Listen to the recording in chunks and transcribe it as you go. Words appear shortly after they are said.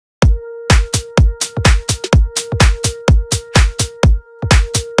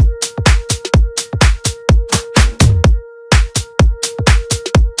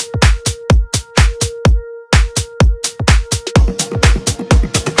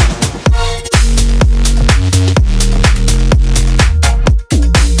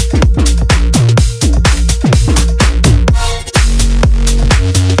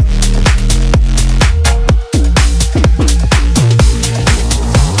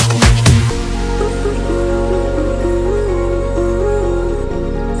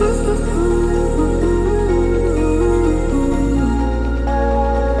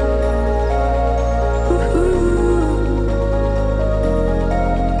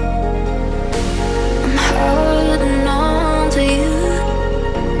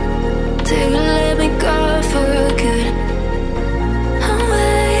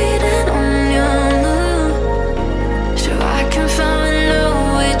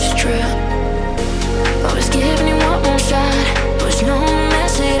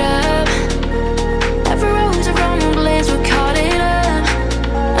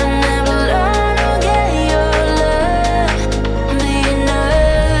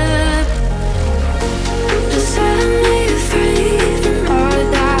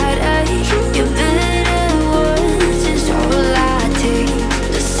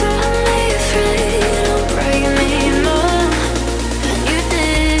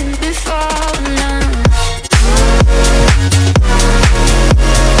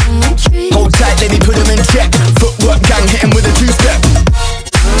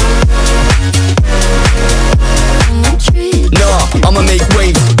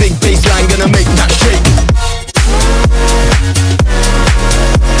gonna make that shake.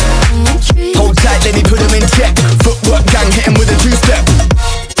 Hold tight, let me put him in check. Footwork gang, hit him with a two-step.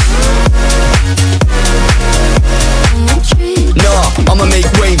 Nah, I'ma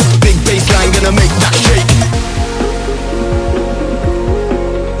make waves. Big bassline gonna make that shake.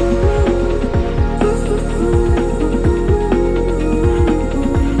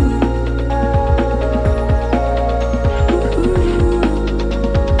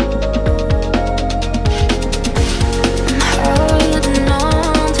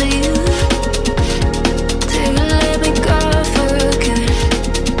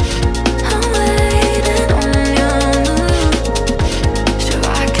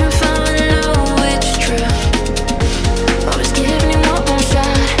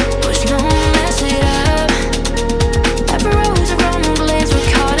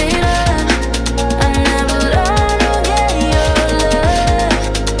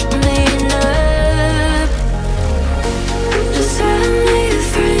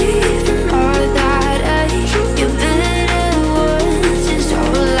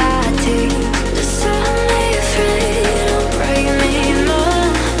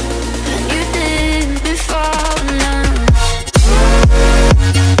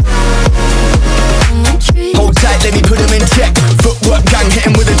 Let me put him in check. Footwork gang, hit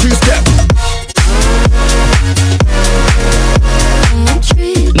him with a two-step.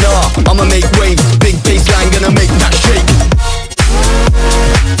 Nah, I'ma make waves. Big bassline gonna make that shake.